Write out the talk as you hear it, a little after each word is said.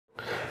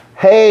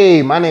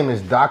Hey, my name is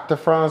Dr.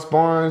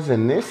 Fronce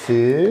and this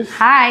is...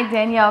 Hi,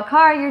 Danielle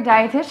Carr, your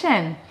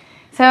dietitian.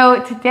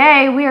 So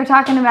today we are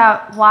talking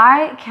about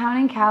why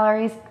counting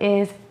calories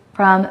is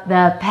from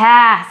the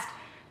past.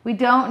 We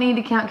don't need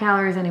to count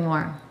calories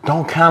anymore.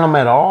 Don't count them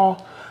at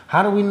all?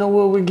 How do we know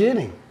what we're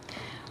getting?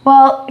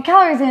 Well,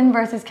 calories in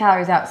versus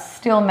calories out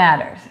still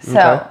matters. So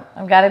Okay.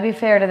 I've got to be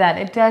fair to that.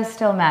 It does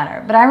still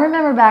matter. But I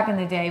remember back in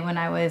the day when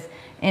I was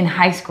in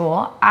high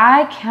school,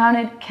 I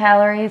counted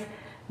calories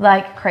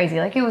like crazy,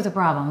 like it was a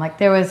problem. Like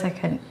there was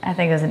like I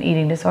think it was an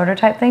eating disorder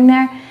type thing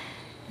there.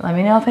 Let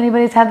me know if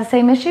anybody's had the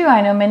same issue.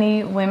 I know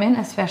many women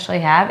especially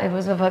have. It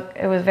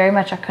was very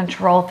much a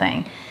control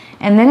thing.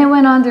 And then it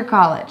went on through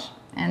college.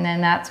 And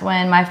then that's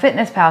when my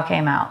Fitness Pal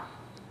came out.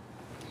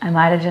 I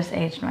might have just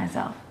aged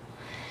myself.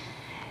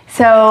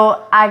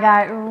 So I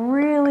got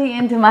really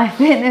into my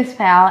Fitness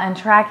Pal and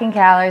tracking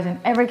calories, and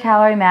every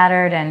calorie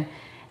mattered. And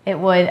it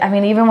would, I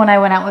mean, even when I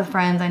went out with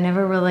friends, I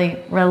never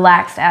really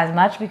relaxed as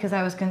much because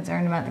I was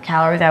concerned about the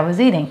calories I was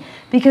eating.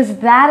 Because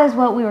that is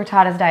what we were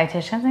taught as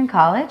dietitians in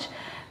college.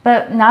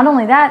 But not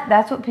only that,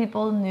 that's what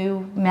people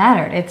knew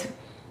mattered. It's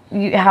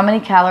how many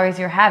calories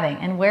you're having.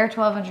 And where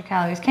 1,200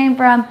 calories came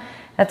from,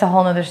 that's a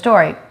whole other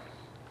story.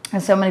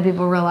 And so many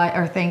people realize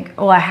or think,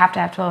 oh, I have to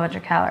have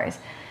 1,200 calories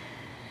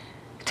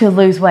to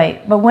lose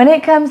weight. But when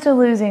it comes to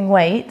losing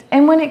weight,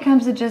 and when it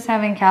comes to just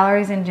having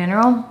calories in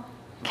general,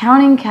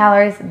 counting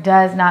calories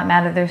does not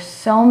matter. There's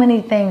so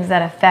many things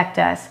that affect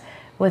us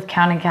with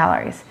counting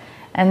calories.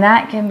 And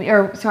that can be,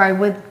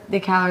 with the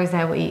calories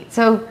that we eat.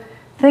 So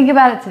think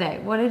about it today.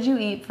 What did you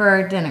eat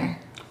for dinner?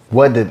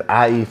 What did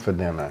I eat for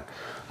dinner?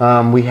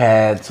 We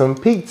had some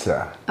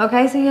pizza.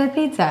 Okay, so you had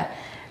pizza.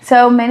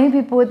 So many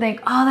people would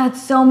think, oh,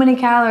 that's so many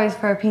calories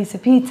for a piece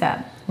of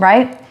pizza,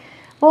 right?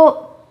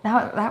 Well,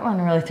 that one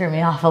really threw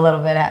me off a little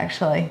bit,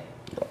 actually.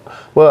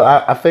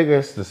 Well, I figure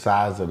it's the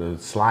size of the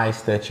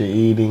slice that you're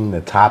eating,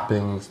 the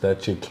toppings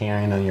that you're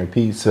carrying on your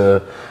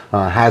pizza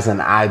has an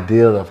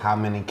ideal of how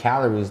many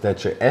calories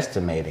that you're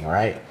estimating,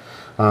 right?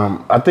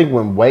 I think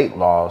when weight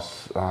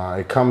loss,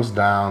 it comes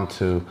down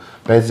to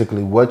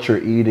basically what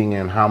you're eating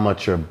and how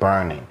much you're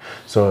burning.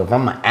 So if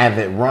I'm an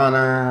avid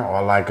runner,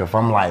 or like if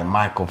I'm like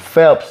Michael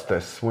Phelps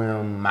that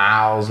swim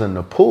miles in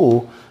the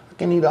pool, I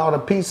can eat all the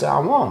pizza I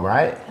want,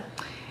 right?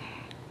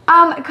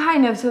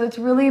 Kind of. So it's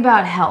really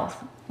about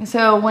health.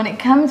 So when it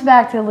comes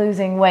back to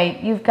losing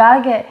weight, you've got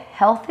to get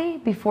healthy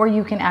before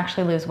you can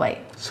actually lose weight.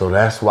 So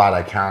that's why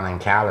the counting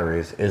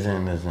calories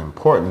isn't as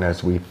important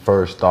as we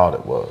first thought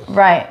it was.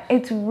 Right.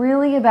 It's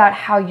really about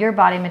how your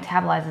body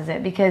metabolizes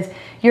it, because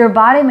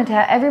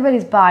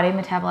everybody's body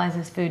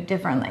metabolizes food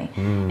differently.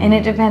 And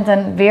it depends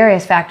on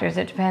various factors.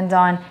 It depends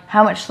on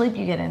how much sleep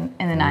you get in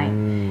the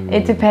night.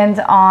 It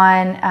depends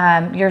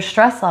on your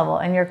stress level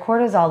and your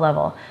cortisol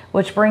level,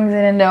 which brings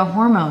it into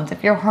hormones.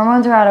 If your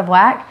hormones are out of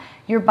whack,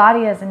 your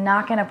body is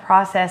not going to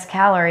process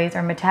calories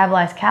or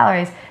metabolize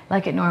calories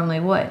like it normally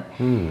would.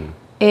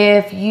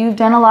 If you've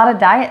done a lot of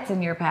diets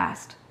in your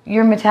past,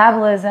 your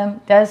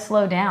metabolism does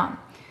slow down.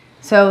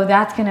 So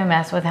that's going to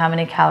mess with how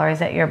many calories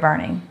that you're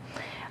burning.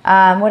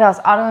 What else?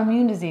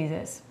 Autoimmune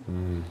diseases,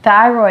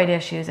 thyroid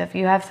issues. If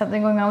you have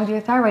something going on with your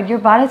thyroid, your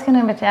body's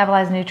going to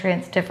metabolize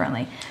nutrients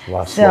differently.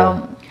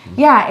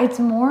 Yeah, it's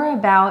more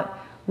about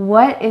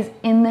what is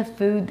in the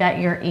food that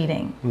you're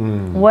eating.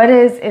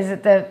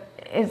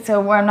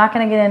 So I'm not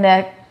going to get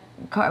into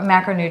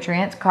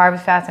macronutrients,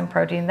 carbs, fats, and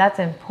protein. That's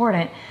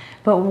important.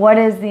 But what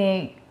is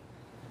the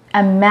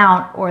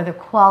amount or the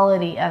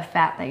quality of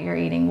fat that you're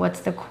eating? What's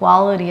the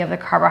quality of the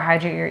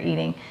carbohydrate you're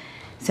eating?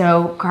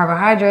 So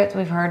carbohydrates,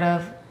 we've heard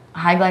of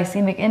high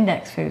glycemic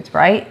index foods,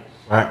 right?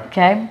 Right.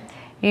 Okay.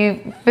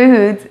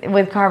 Foods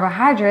with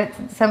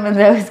carbohydrates, some of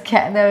those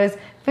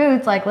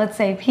foods, like let's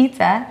say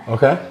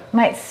pizza,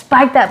 might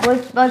spike that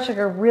blood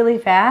sugar really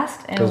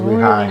fast and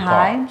really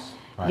high.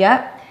 Right.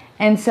 Yep.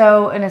 And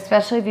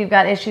especially if you've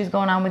got issues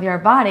going on with your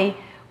body,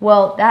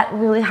 well, that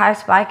really high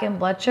spike in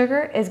blood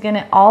sugar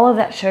all of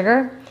that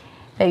sugar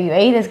that you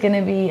ate is going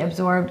to be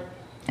absorbed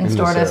and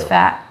stored as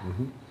fat.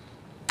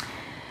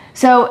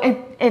 So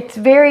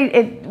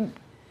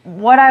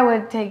what I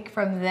would take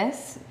from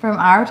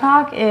our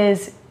talk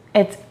is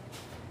it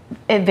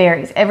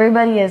varies.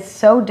 Everybody is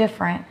so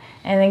different.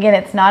 And again,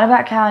 it's not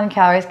about counting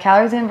calories.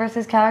 Calories in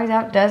versus calories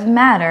out does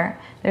matter.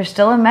 There's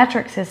still a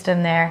metric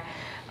system there.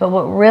 But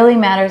what really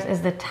matters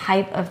is the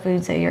type of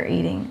foods that you're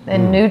eating, the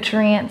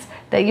nutrients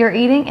that you're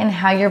eating, and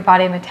how your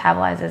body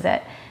metabolizes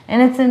it.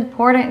 And it's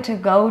important to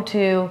go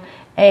to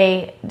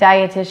a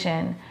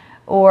dietitian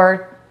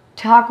or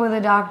talk with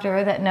a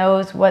doctor that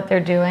knows what they're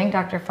doing.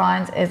 Dr.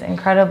 Fronce is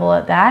incredible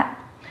at that.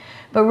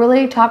 But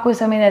really talk with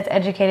somebody that's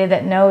educated,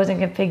 that knows and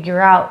can figure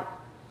out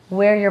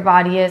where your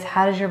body is,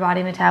 how does your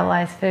body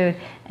metabolize food,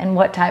 and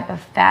what type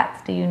of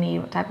fats do you need,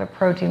 what type of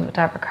protein, what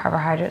type of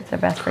carbohydrates are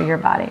best for your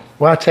body.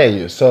 Well, I tell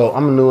you, so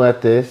I'm new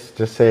at this.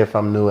 Just say if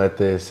I'm new at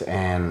this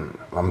and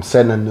I'm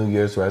setting a New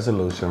Year's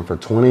resolution for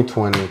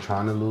 2020,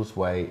 trying to lose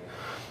weight.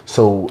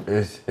 So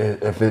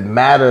if it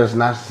matters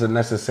not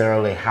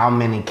necessarily how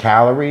many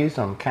calories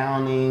I'm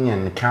counting,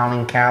 and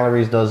counting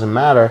calories doesn't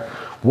matter,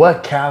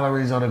 What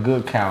calories are the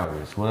good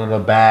calories? What are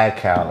the bad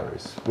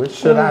calories? Which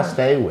should I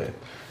stay with?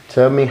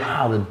 Tell me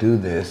how to do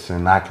this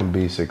and I can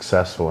be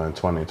successful in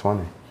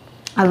 2020.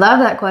 I love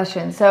that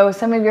question. So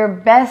some of your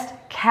best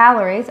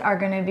calories are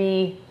going to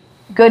be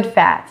good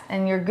fats.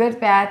 And your good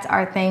fats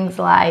are things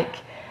like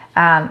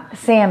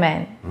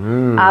salmon,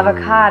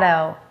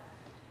 avocado,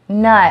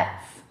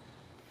 nuts,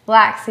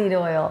 flaxseed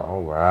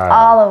oil,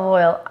 olive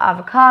oil,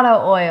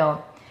 avocado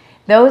oil.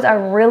 Those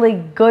are really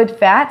good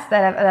fats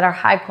that are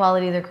high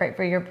quality. They're great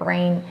for your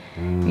brain,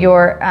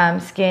 your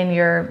skin,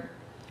 your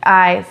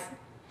eyes.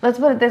 Let's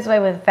put it this way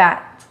with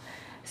fats.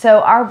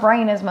 So our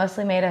brain is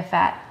mostly made of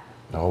fat.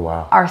 Oh,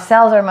 wow. Our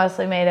cells are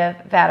mostly made of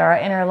fat, or our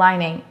inner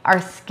lining. Our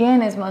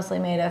skin is mostly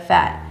made of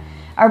fat.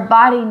 Our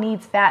body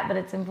needs fat, but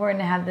it's important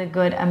to have the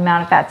good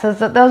amount of fat. So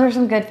those are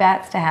some good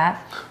fats to have.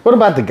 What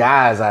about the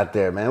guys out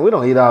there, man? We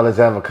don't eat all this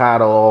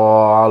avocado or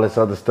all this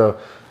other stuff.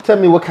 Tell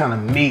me what kind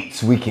of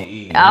meats we can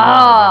eat.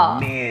 Oh.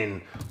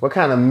 Man, what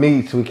kind of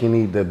meats we can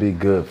eat that be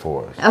good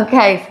for us?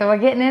 Okay, so we're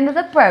getting into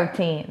the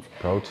proteins.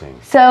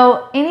 Proteins.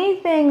 So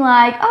anything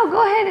like,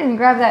 go ahead and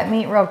grab that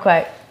meat real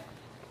quick.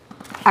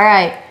 All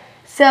right,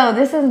 so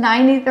this is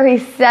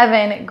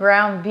 93.7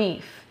 ground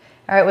beef.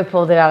 All right, we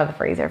pulled it out of the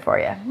freezer for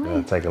you.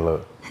 Yeah, take a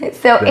look.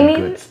 So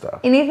good stuff.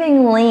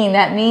 Anything lean,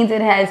 that means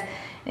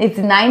it's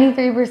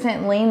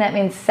 93% lean. That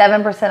means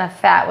 7% of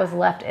fat was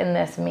left in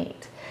this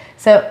meat.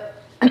 So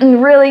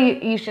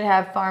really, you should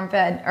have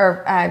farm-fed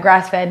or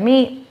grass-fed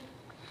meat.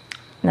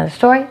 Another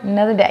story,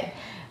 another day.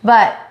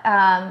 But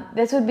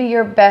this would be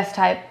your best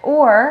type.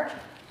 Or,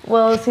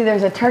 we'll see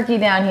there's a turkey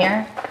down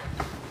here.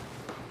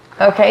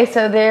 Okay,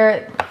 so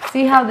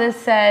see how this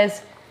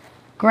says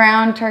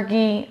ground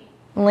turkey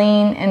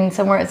lean, and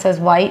somewhere it says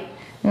white.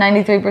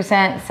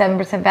 93%,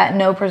 7% fat,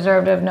 no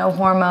preservative, no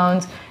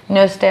hormones,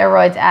 no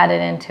steroids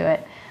added into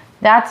it.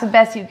 That's the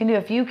best you can do.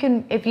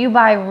 If you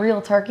buy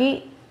real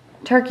turkey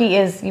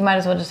is, you might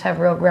as well just have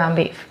real ground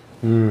beef.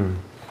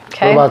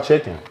 Okay? What about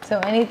chicken? So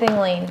anything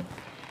lean.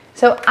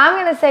 So I'm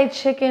going to say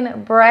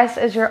chicken breast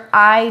is your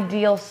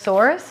ideal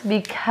source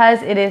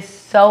because it is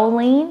so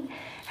lean.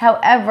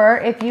 However,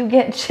 if you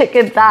get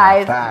chicken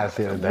thighs,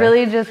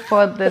 really just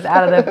pulled this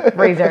out of the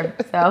freezer.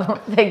 So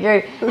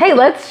figured, hey,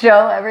 let's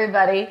show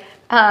everybody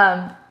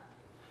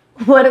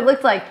what it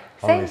looks like.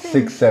 Only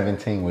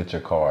 $6.17 with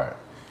your card.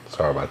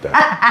 Sorry about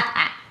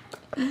that.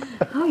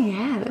 Oh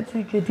yeah, that's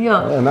a good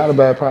deal. Yeah, not a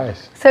bad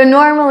price. So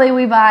normally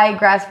we buy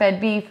grass-fed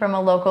beef from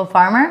a local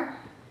farmer,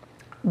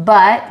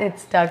 but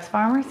it's Doug's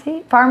farmer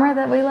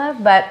that we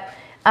love. But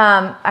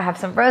I have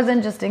some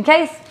frozen just in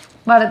case.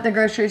 Bought at the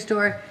grocery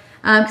store.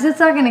 Because it's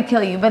not going to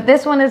kill you. But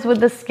this one is with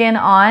the skin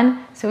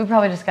on, so we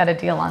probably just got a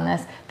deal on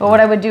this. But what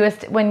I would do is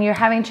when you're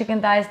having chicken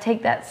thighs,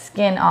 take that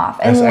skin off.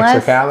 That's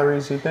extra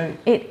calories, you think?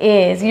 It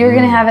is. You're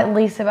going to have at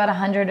least about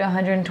 100 to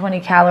 120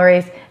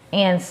 calories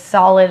and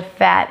solid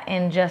fat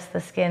in just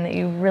the skin that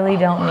you really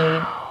don't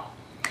need.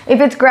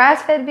 If it's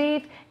grass-fed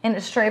beef and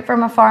it's straight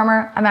from a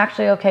farmer, I'm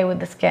actually okay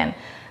with the skin.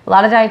 A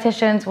lot of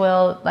dietitians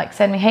will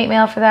send me hate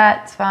mail for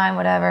that. It's fine,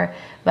 whatever.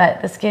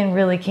 But the skin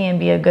really can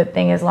be a good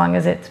thing as long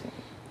as it's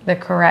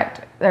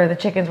the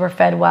chickens were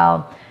fed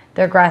well,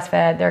 they're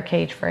grass-fed, they're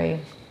cage-free.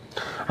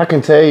 I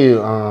can tell you,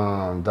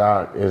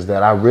 Doc, is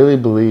that I really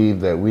believe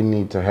that we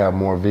need to have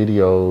more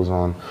videos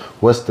on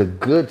what's the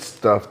good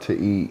stuff to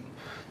eat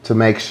to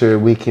make sure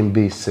we can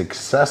be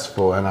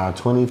successful in our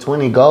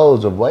 2020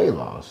 goals of weight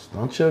loss.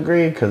 Don't you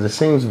agree? Because it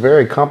seems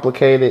very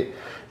complicated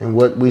in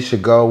what we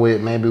should go with.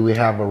 Maybe we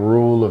have a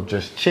rule of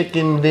just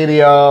chicken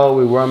video.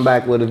 We run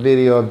back with a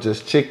video of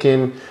just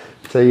chicken.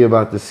 Tell you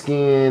about the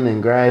skin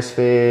and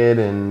grass-fed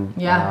and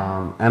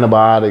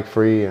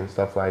antibiotic-free and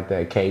stuff like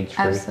that,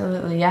 cage-free.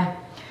 Absolutely, yeah.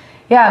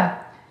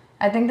 Yeah,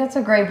 I think that's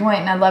a great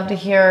point, and I'd love to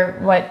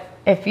hear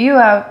if you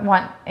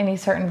want any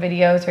certain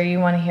videos or you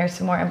want to hear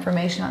some more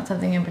information on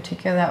something in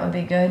particular, that would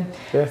be good.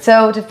 Yeah.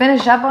 So to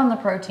finish up on the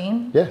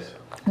protein, yes,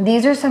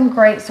 these are some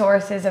great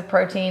sources of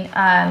protein.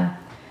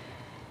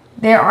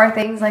 There are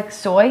things like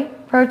soy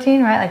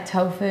protein, right? Like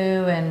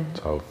tofu and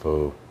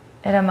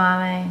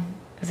edamame.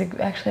 Is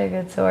actually a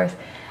good source.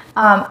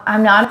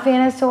 I'm not a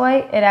fan of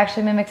soy. It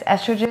actually mimics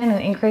estrogen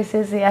and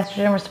increases the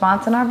estrogen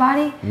response in our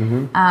body.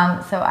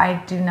 So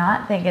I do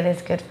not think it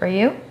is good for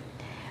you.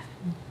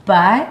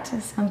 But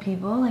some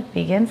people, like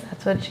vegans,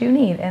 that's what you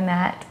need. And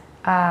that,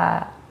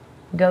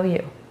 go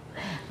you.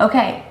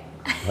 Okay.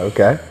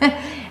 Okay.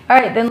 All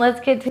right, then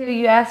let's get to,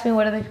 you asked me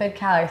what are the good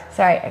calories.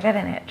 Sorry, I got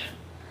an itch.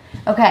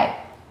 Okay,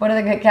 what are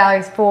the good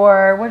calories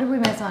for, what did we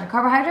miss on?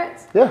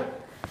 Carbohydrates? Yeah,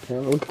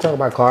 we can talk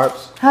about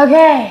carbs.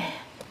 Okay.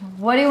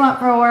 What do you want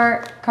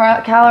for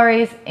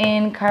calories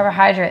in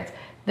carbohydrates?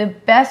 The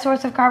best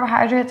source of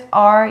carbohydrates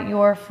are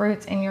your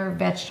fruits and your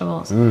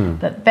vegetables.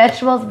 But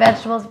vegetables. Did I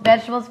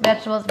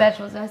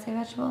say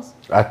vegetables?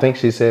 I think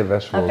she said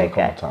vegetables a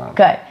couple times.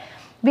 Good.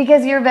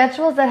 Because your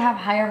vegetables that have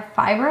higher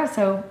fiber,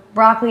 so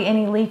broccoli,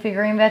 any leafy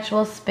green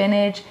vegetables,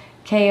 spinach,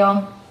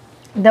 kale,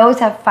 those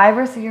have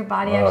fiber, so your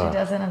body actually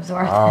doesn't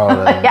absorb them.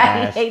 Oh, that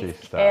nasty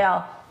stuff.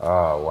 Kale.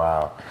 Oh,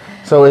 wow.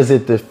 So is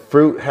it the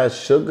fruit has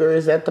sugar?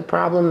 Is that the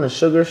problem? The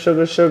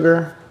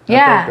sugar?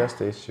 I think that's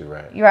the issue,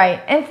 right? You're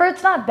right. And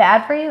fruit's not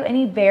bad for you.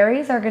 Any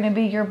berries are going to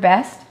be your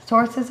best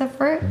sources of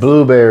fruit.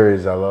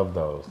 Blueberries, I love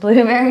those.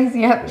 Blueberries,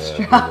 yep,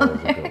 Yeah,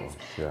 strawberries.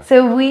 yeah.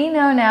 So we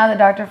know now that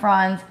Dr.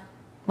 Fronce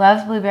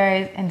loves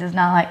blueberries and does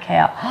not like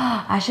kale.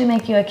 I should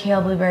make you a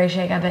kale blueberry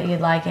shake. I bet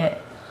you'd like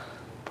it.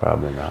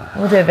 Probably not.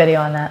 We'll do a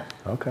video on that.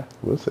 Okay,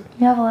 we'll see.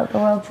 Yeah, we'll let the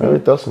world see. Maybe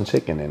throw some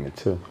chicken in it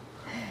too.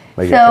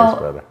 Make it taste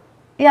better.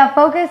 Yeah,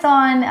 focus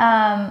on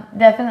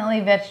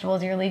definitely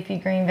vegetables, your leafy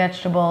green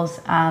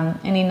vegetables.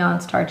 Any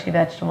non-starchy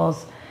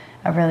vegetables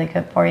are really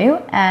good for you.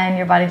 And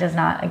your body does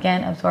not,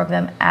 again, absorb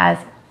them as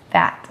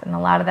fat. And a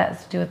lot of that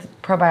is to do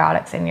with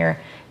probiotics in your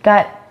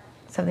gut.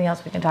 Something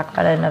else we can talk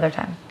about at another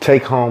time.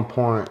 Take home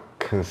point,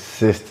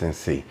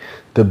 consistency.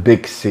 The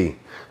big C.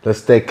 Let's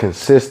stay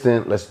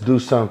consistent. Let's do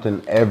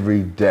something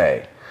every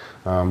day.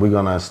 We're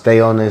going to stay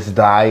on this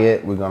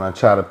diet. We're going to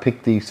try to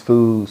pick these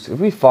foods. If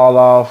we fall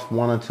off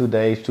 1 or 2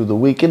 days through the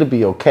week, it'll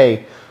be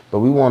okay. But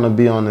we want to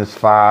be on this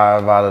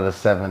 5 out of the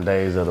 7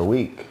 days of the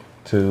week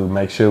to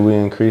make sure we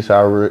increase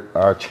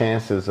our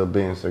chances of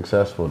being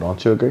successful.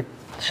 Don't you agree?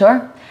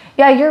 Sure.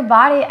 Yeah, your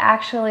body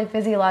actually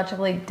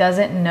physiologically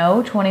doesn't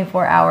know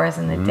 24 hours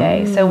in the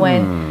day. So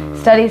when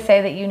studies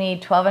say that you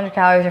need 1,200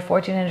 calories or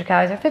 1,400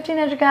 calories or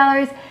 1,500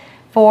 calories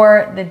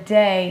for the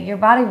day, your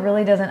body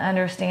really doesn't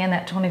understand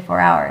that 24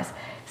 hours.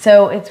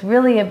 So it's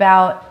really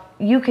about,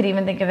 you could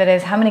even think of it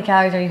as how many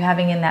calories are you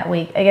having in that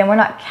week. Again, we're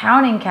not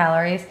counting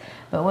calories,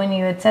 but when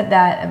you had said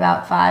that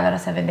about 5 out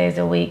of 7 days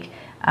a week,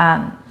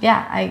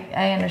 yeah,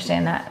 I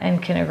understand that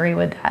and can agree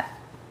with that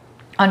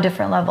on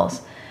different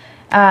levels.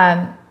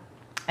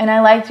 And I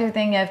liked your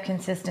thing of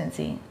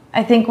consistency.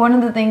 I think one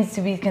of the things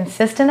to be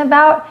consistent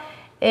about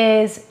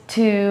is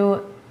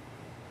to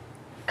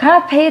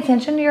kind of pay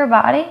attention to your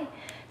body.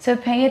 So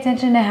pay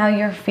attention to how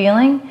you're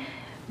feeling.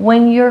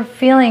 When you're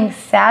feeling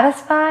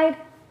satisfied,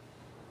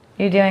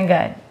 you're doing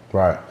good.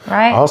 Right.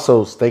 Right?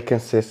 Also, stay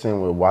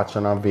consistent with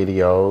watching our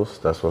videos.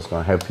 That's what's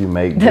going to help you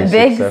make The this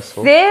big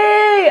successful. C.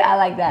 I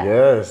like that.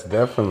 Yes,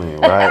 definitely.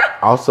 Right.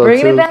 Also,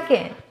 Bring too, it back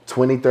in.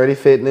 20/30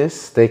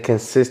 Fitness. Stay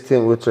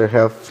consistent with your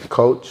health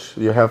coach,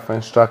 your health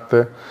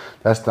instructor.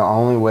 That's the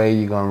only way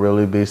you're going to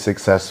really be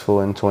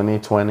successful in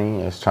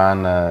 2020 is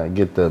trying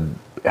to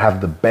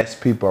have the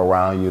best people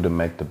around you to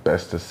make the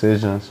best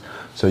decisions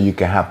so you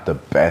can have the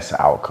best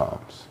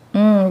outcomes.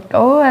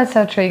 Oh, that's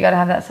so true. You got to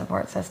have that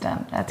support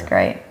system. That's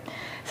great.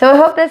 So I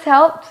hope this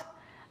helped.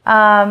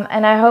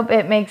 And I hope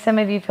it makes some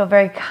of you feel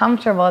very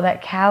comfortable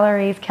that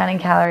counting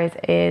calories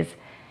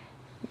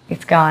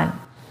it's gone.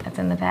 That's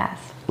in the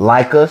past.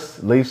 Like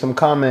us, leave some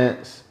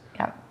comments,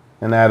 Yep.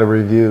 and add a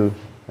review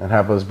and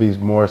help us be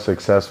more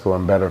successful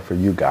and better for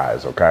you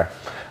guys, okay?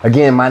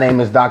 Again, my name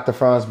is Dr.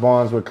 Fronce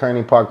Barnes with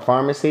Kearney Park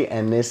Pharmacy,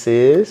 and this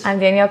is... I'm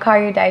Danielle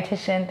Carr, your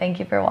dietitian. Thank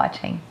you for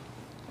watching.